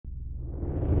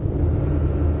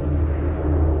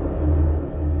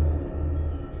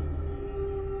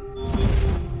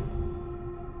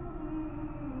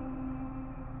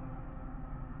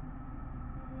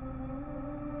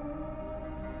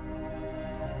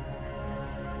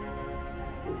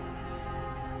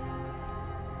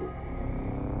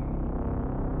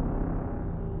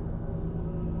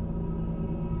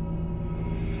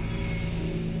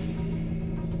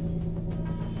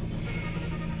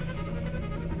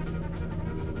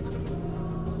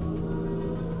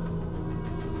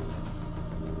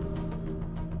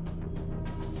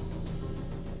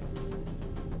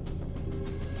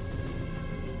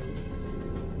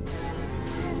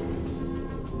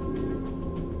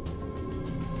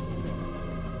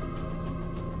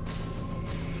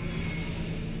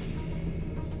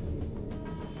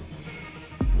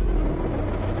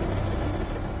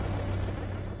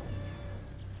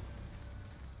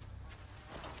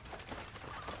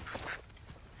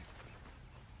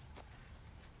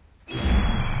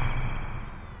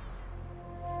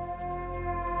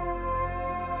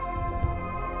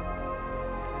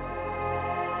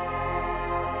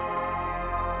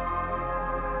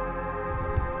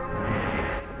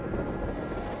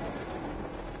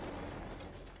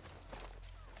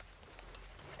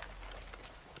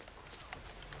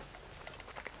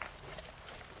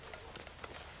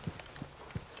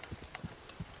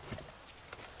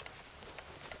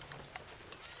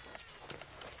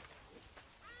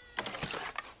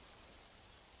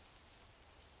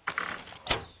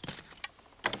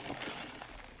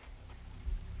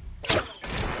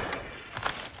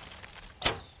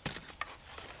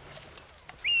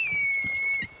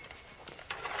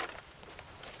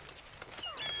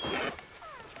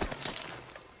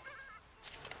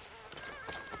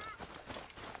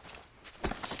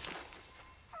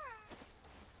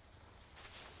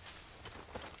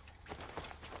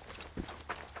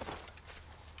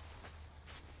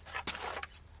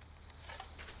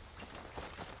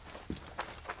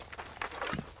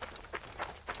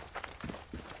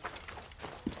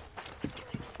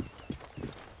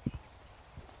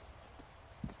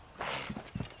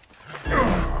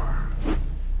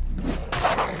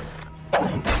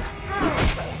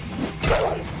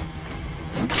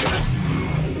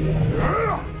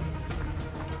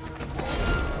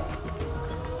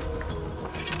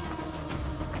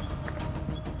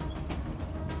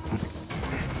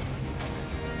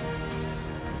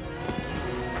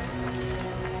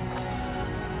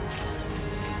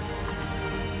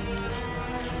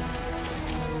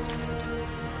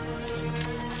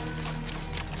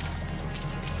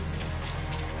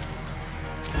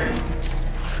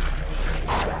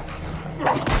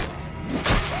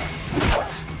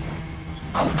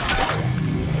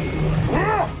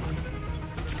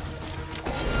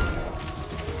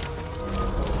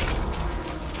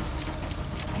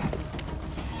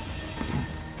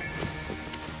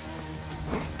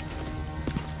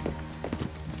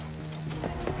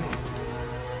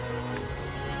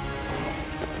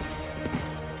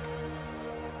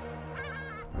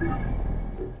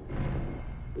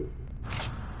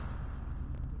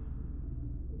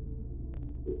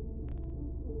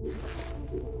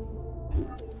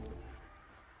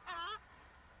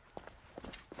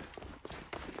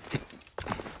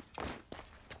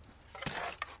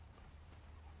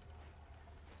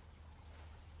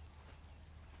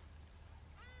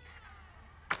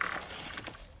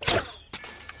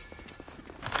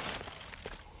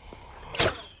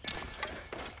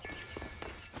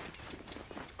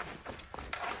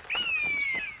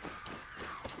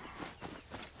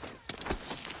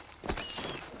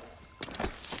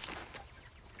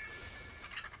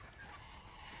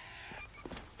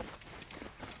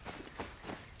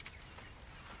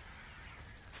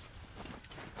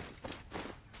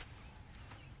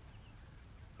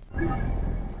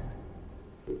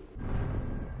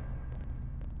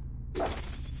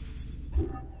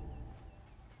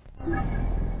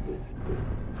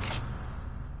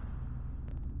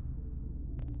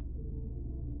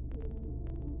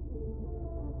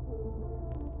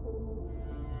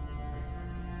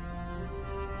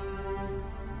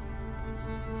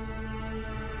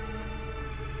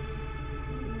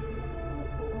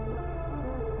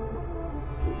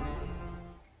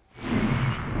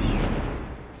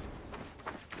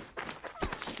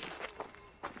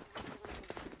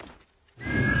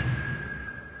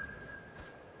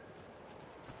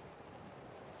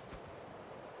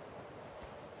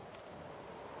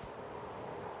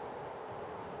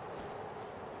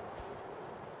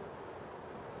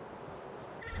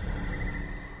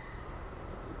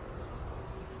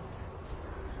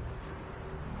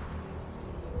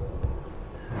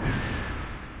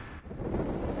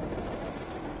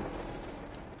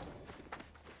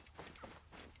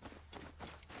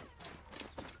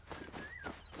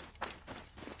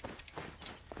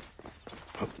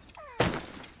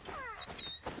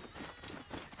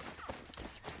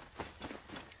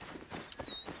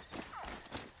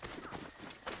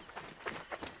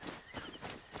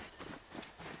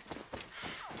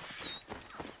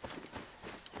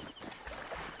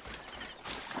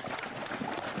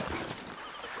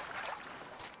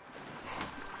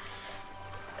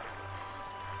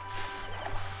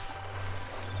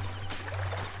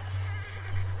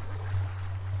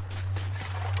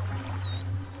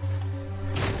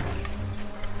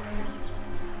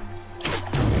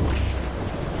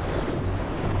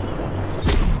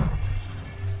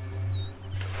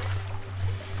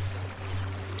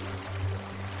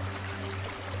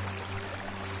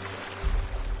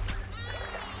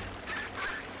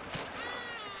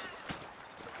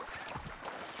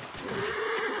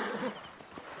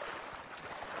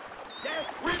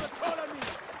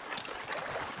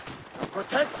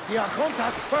Protect the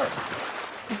Archontas first!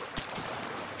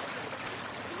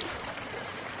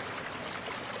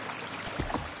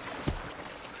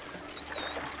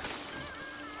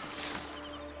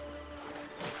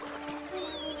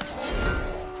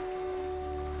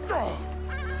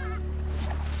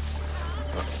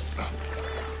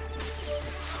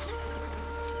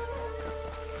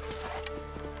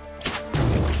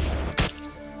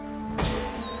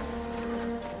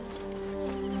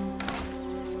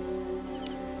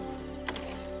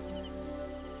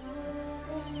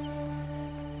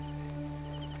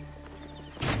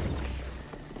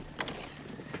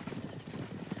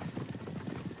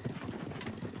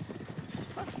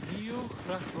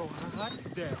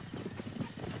 There.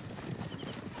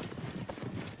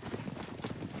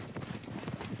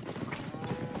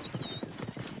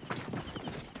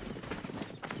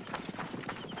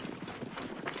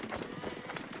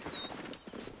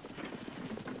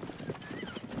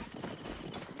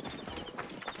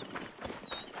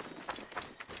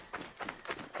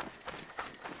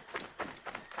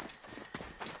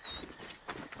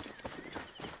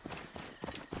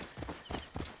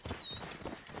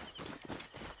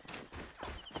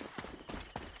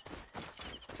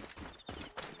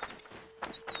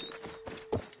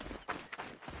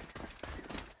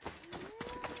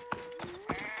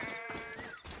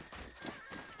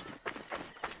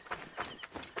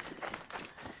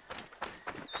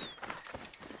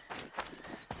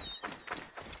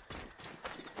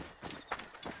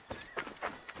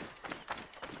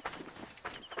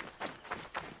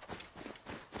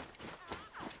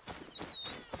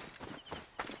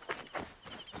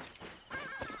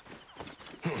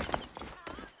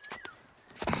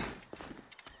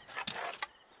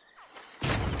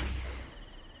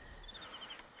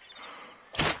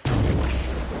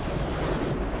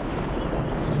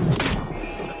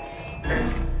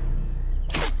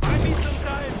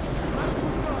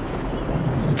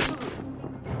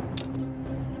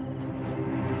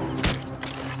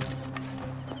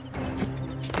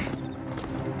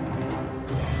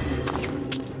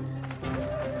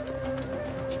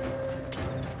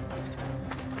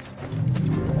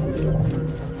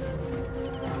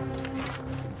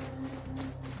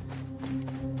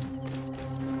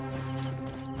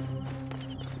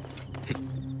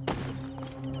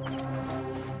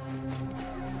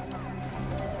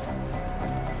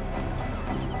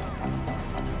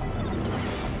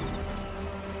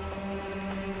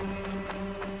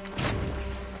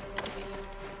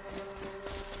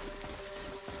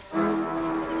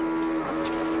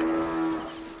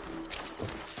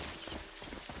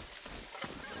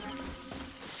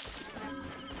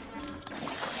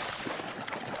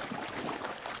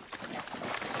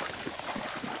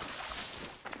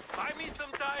 me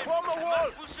some time. Form a I wall.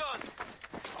 must push on.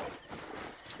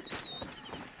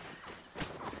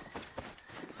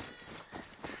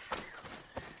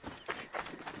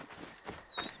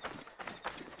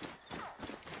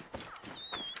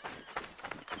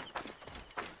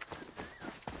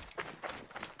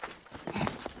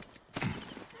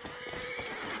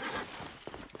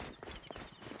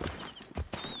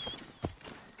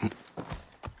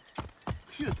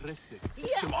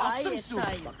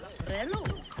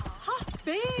 Ha,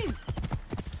 Ben!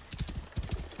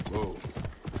 Whoa.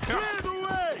 Clear the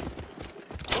way!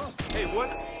 Hey, what?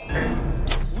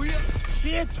 We are...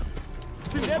 Shit!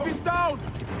 The Deb is down!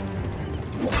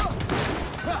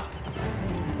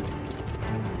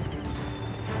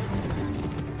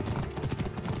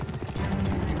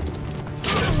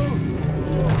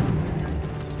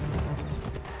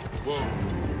 Whoa.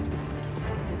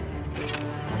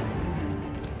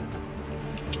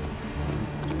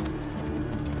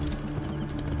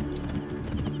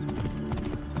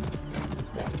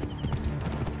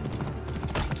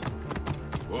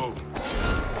 Whoa.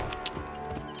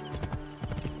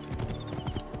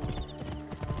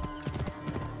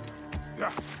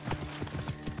 Yeah.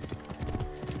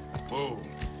 Whoa.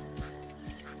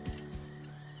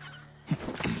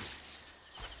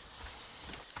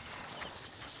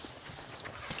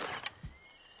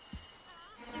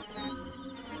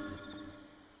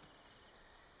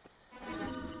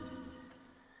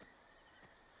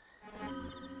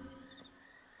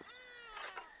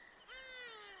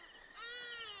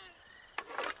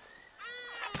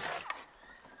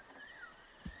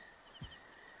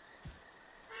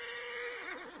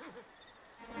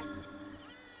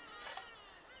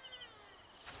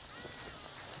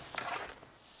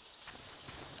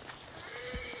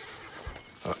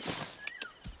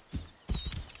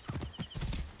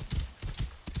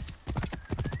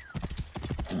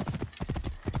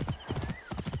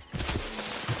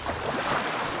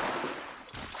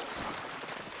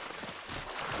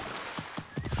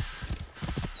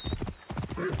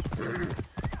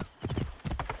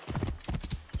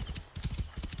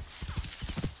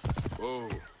 Whoa.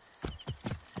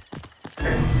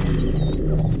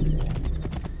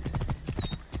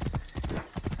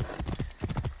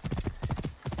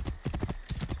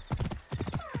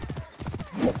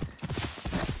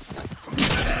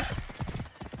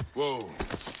 Whoa.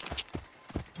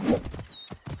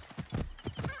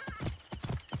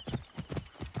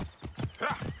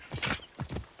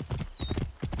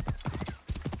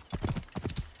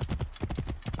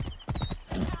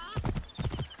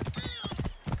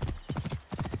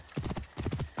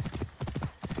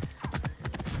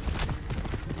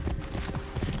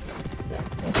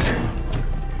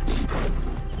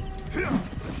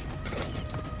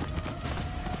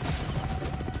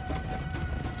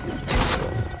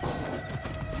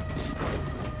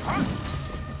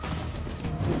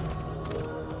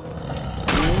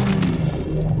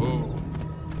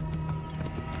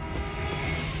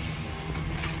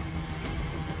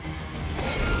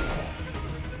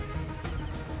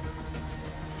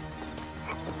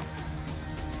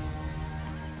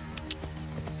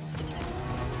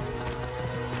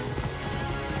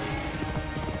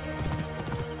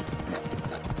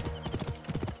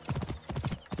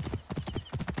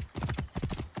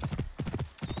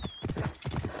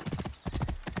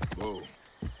 Whoa. Whoa.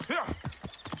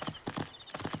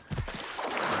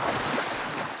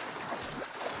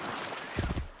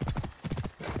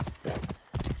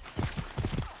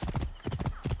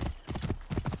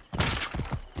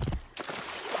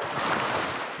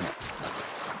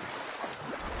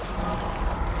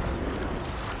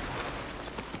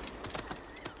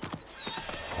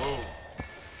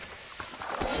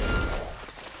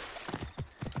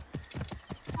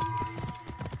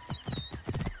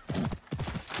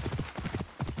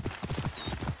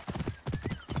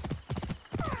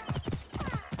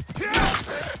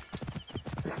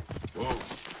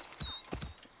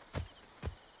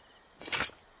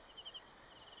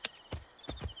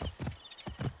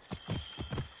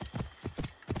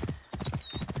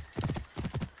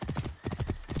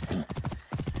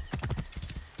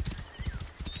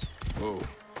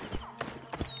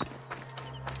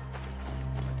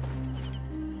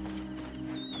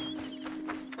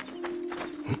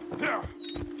 Yeah.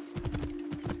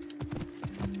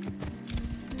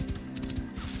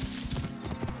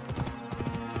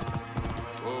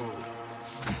 Whoa.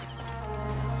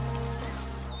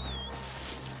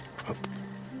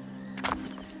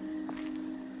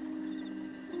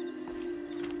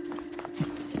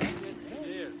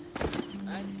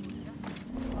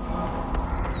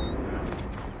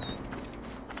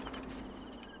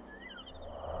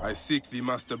 I seek the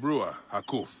Master Brewer,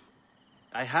 Hakuf.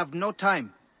 I have no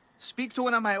time. Speak to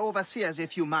one of my overseers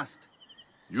if you must.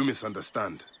 You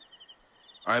misunderstand.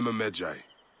 I am a Magi.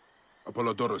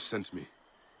 Apollodorus sent me.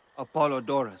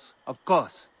 Apollodorus, of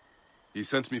course. He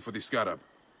sent me for the Scarab,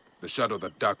 the shadow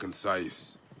that darkens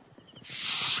Sais.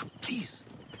 Please.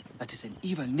 That is an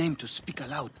evil name to speak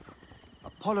aloud.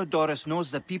 Apollodorus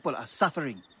knows the people are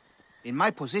suffering. In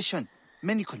my position,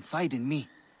 many confide in me.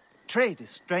 Trade is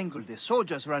strangled, the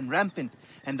soldiers run rampant,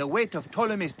 and the weight of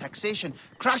Ptolemy's taxation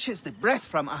crushes the breath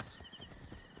from us.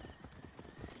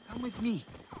 Come with me.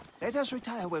 Let us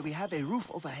retire where we have a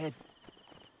roof overhead.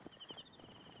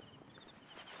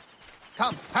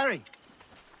 Come, hurry!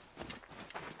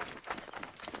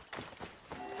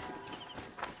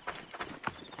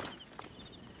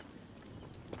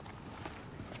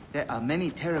 There are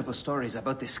many terrible stories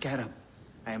about the Scarab.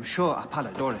 I am sure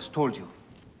Apollodorus told you.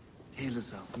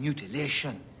 Tales of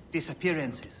mutilation,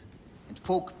 disappearances, and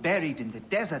folk buried in the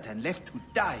desert and left to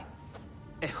die.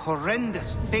 A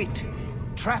horrendous fate,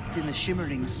 trapped in the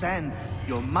shimmering sand,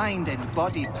 your mind and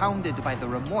body pounded by the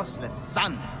remorseless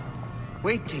sun,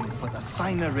 waiting for the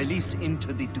final release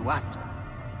into the Duat.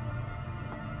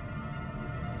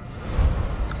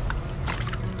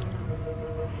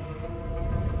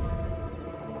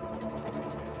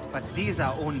 But these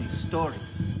are only stories.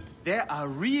 There are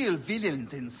real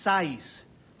villains in Sais.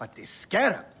 But the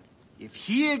Scarab, if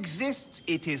he exists,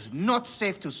 it is not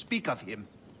safe to speak of him.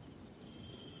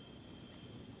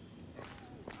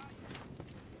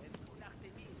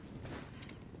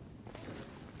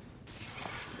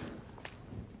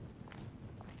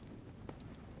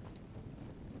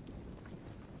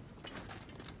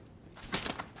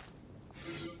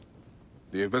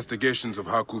 The investigations of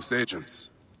Harkuf's agents.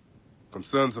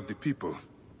 Concerns of the people.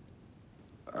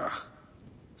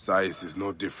 Sais is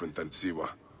no different than Siwa.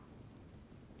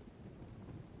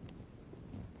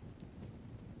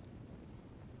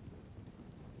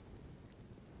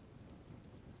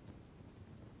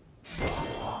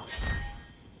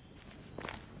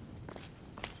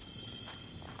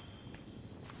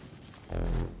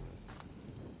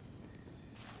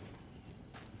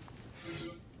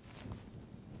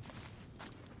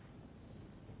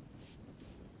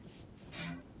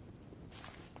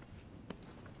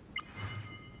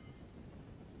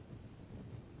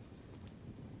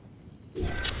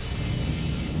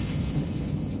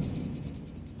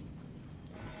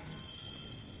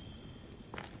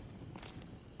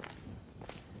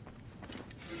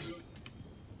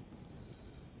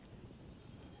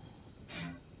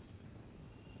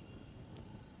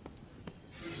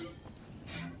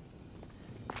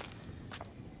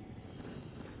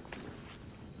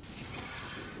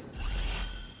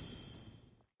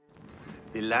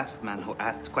 The last man who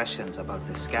asked questions about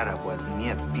the Scarab was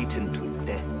near beaten to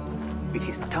death, with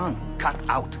his tongue cut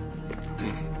out.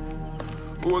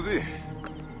 Who was he?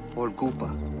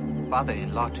 Olgupa,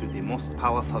 father-in-law to the most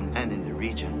powerful man in the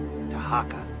region,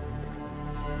 Tahaka.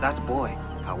 That boy,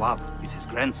 Kawab, is his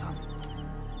grandson.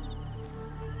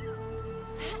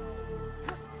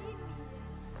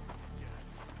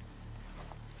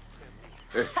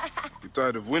 Hey, you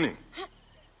tired of winning?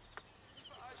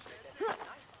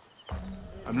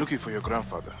 I'm looking for your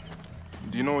grandfather.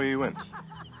 Do you know where he went?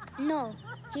 No,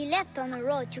 he left on the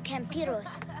road to Camp Piros.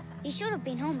 He should have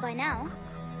been home by now.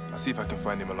 I'll see if I can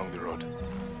find him along the road.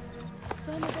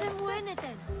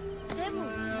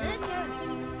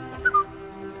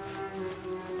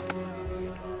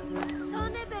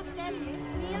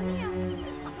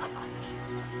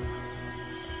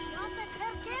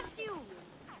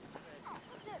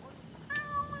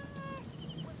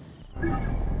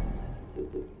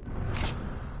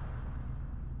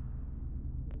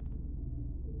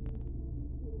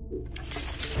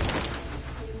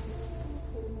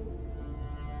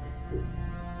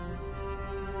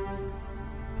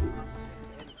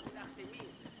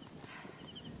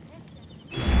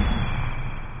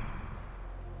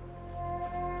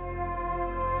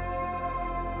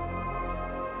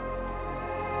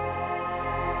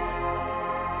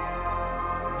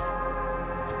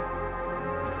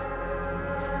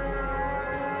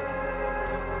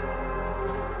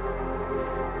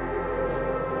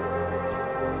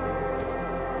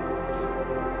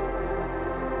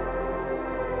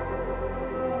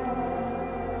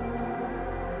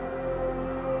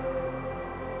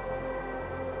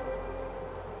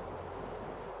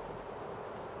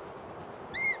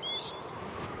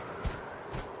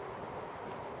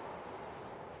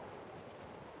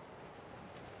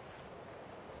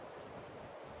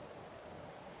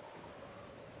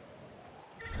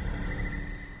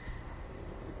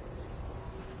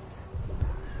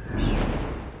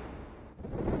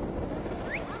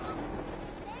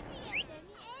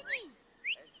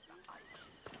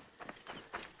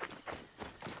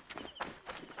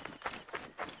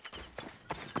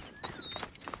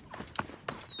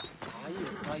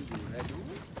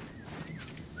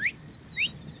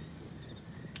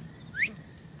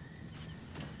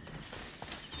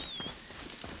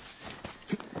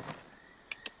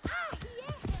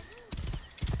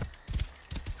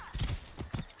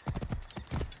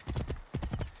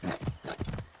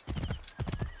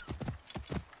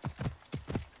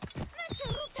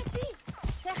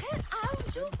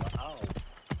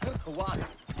 What?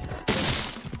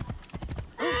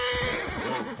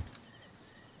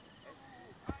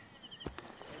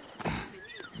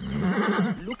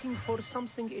 Looking for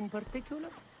something in particular?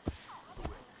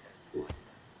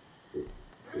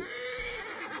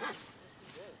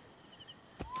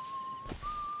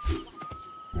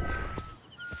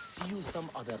 See you some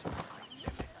other time.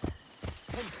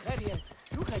 Hey, Harriet,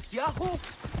 look at Yahoo!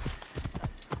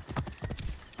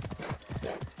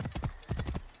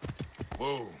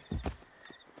 Whoa.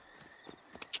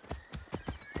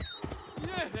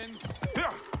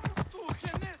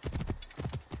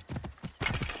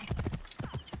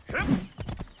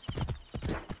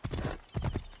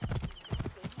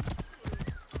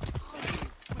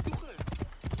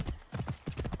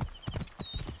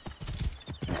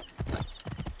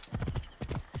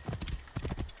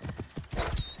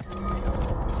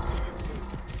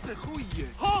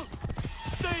 Halt!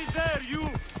 Stay there, you!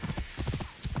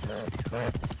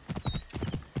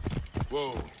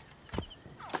 Whoa.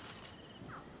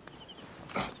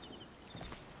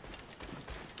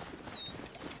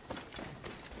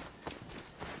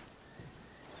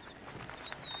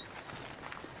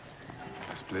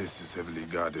 This place is heavily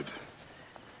guarded.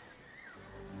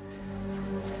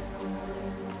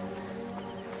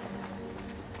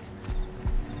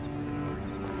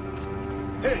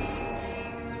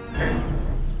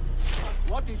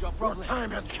 What is your problem? Your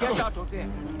time has come. Get out of there.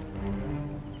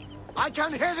 I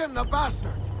can hit him, the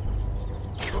bastard!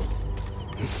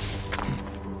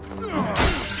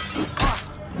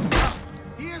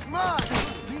 He is mine!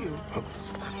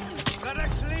 Got a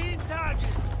clean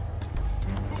target!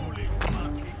 Foolish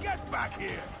monkey, get back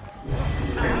here!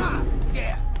 Aha!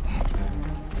 Yeah!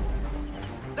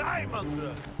 Die,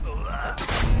 monster!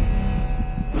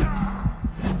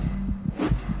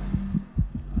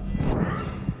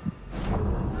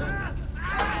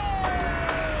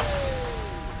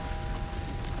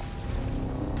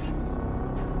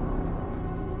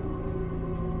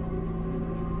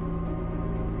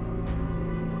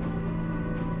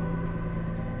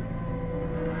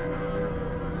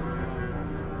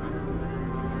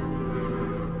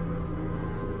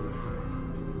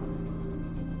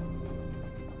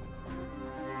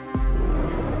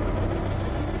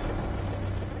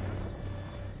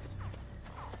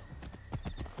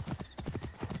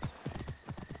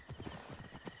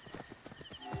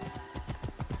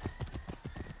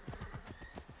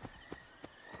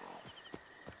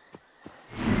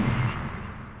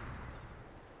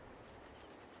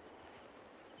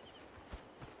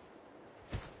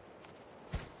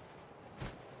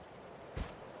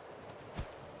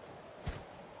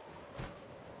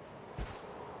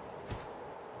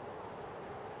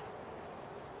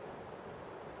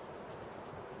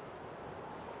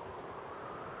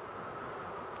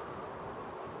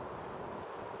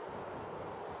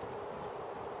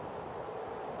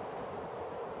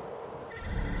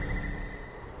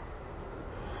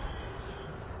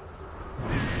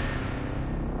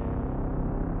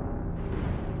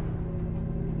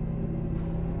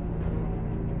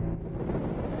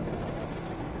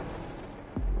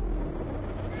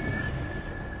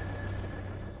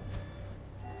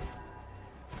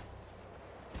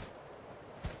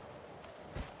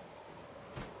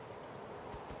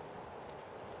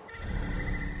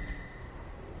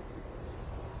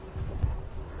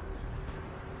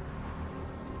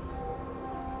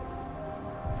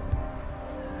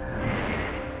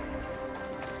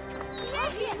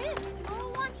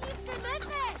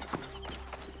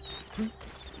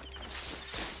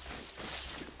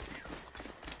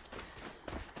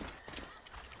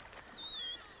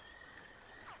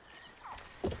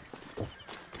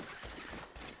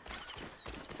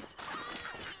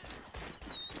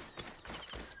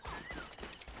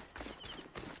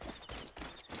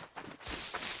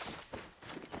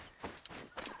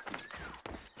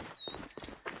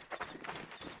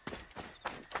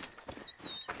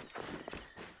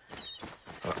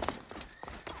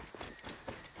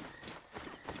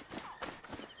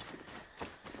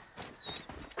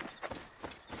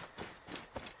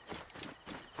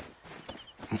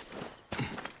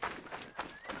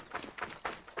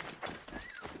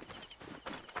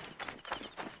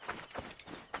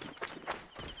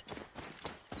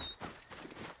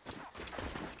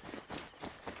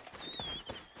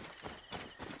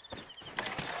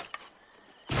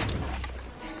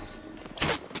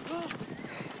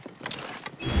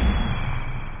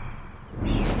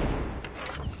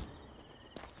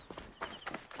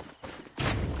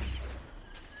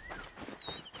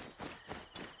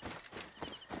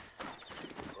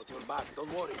 Back,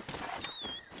 don't worry.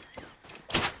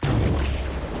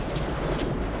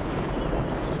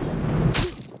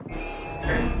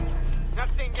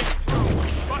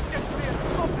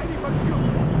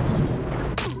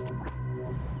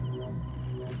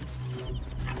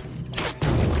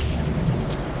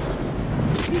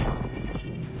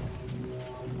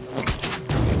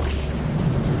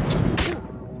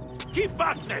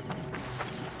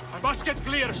 Musket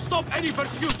clear! Stop any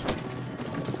pursuit!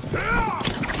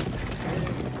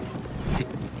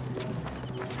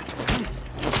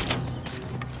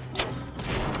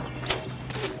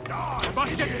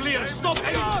 Musket clear! Stop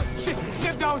any... Shit!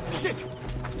 Get down! Shit!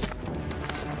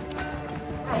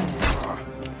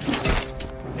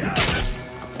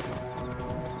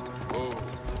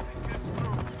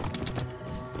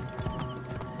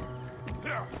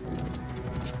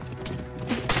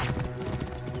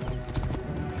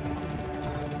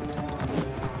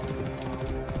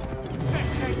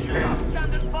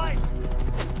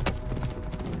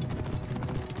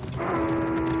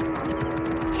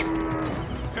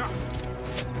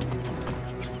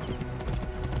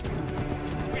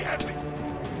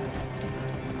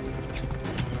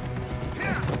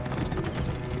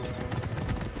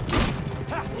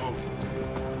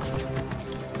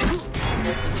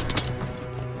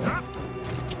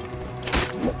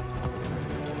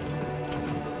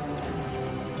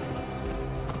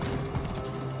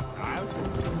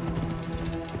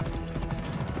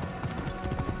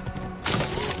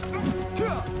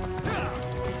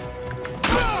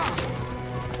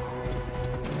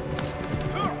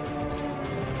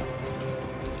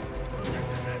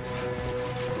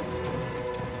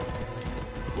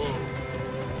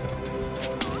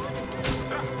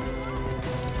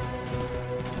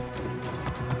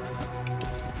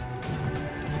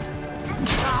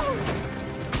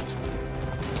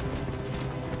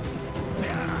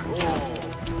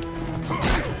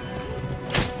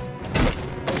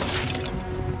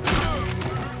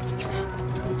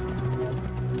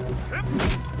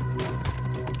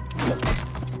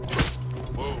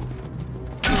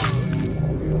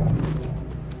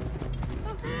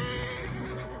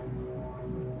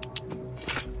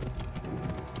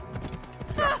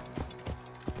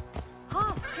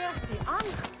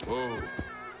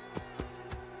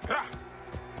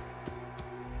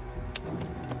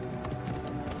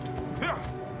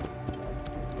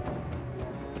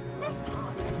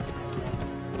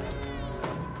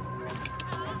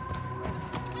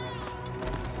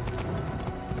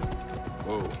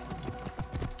 Whoa.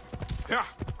 Yeah.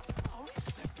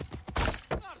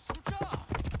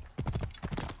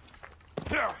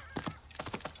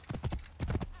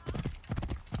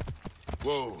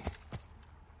 Whoa.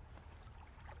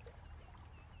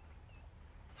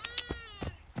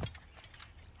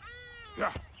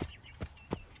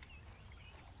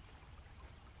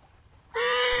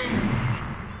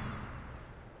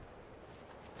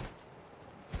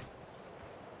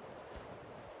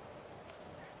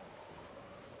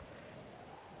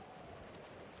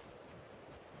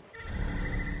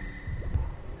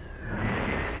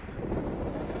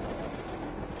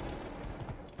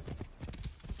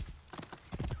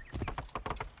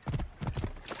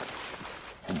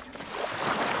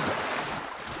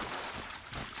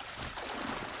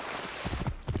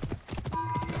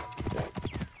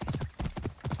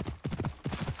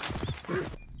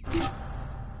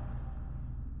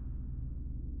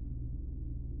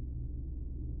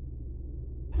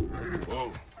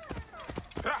 Whoa.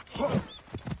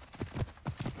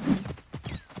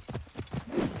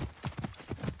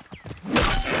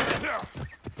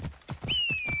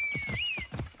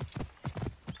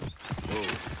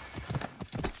 Whoa.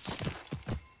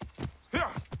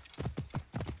 Yeah.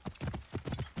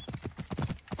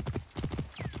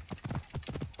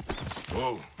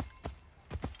 Whoa.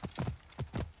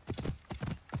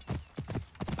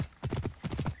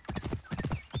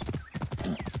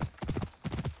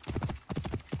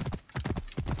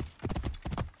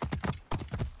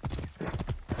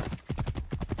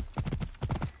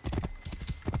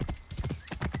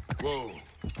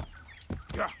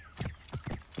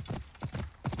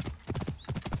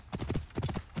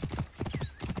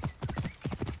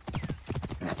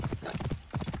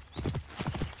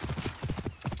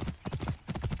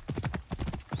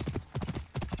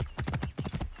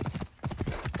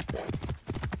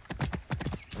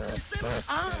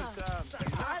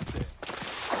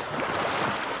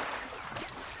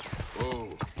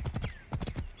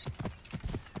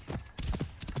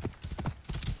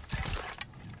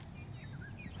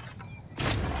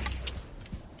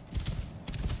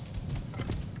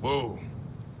 Whoa.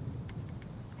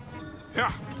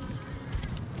 Yeah.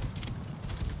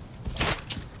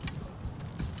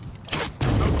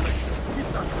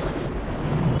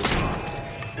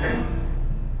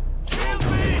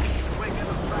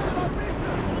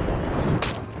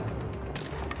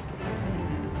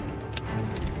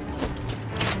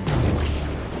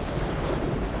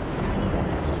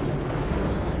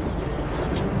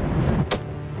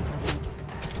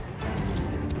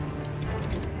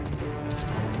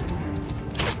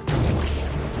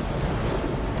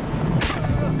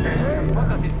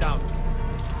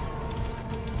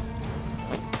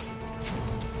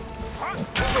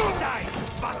 Die,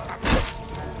 bastard!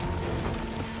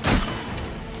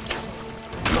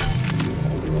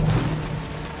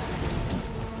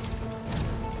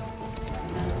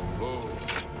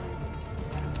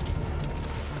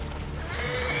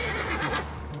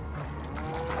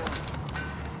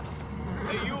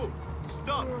 Hey, you!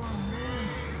 Stop!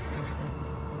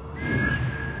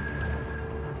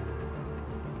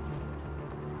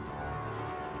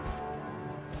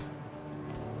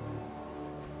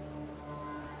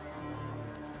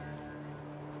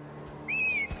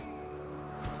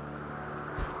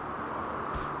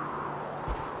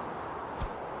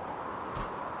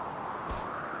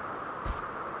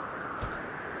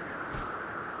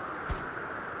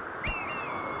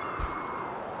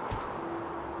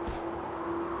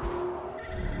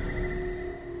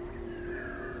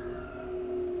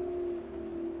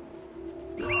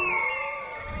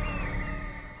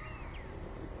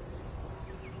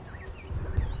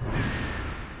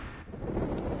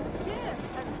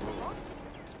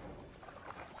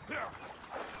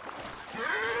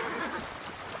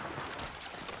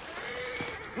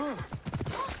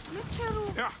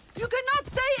 You cannot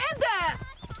stay in there!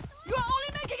 You are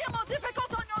only making it more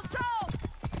difficult on yourself!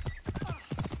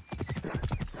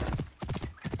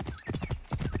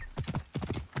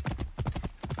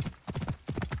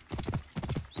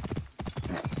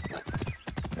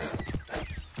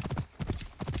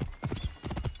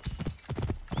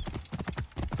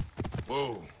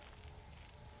 Whoa.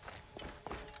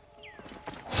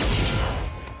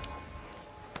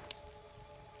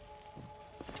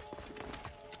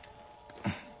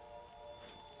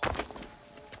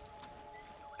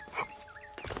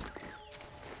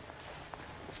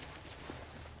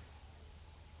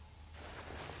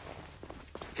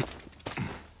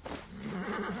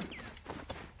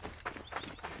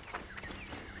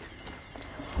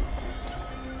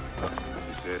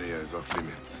 This area is off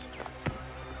limits.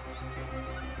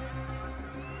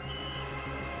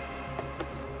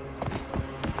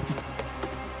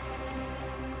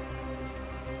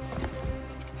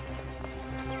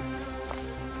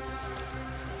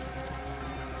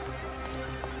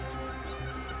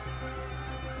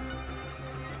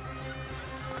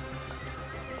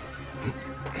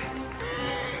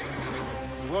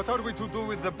 What are we to do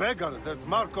with the beggar that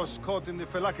Marcos caught in the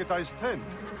Felakitai's tent?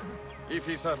 If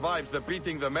he survives the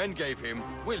beating the men gave him,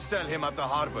 we'll sell him at the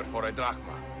harbor for a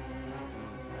drachma.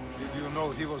 Did you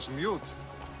know he was mute?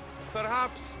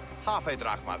 Perhaps half a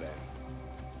drachma then.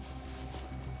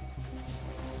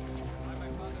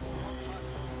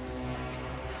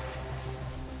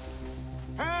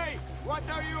 Hey! What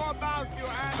are you about, you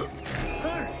ass?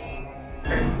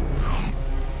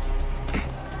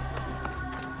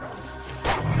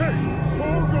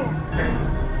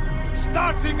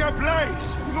 Starting a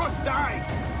blaze! You must die!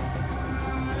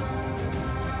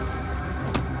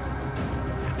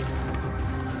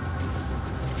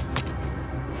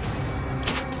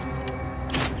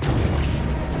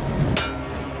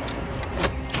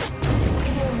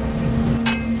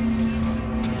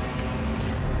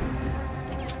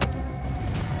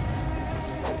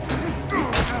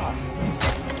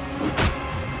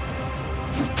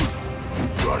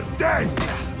 You're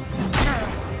dead!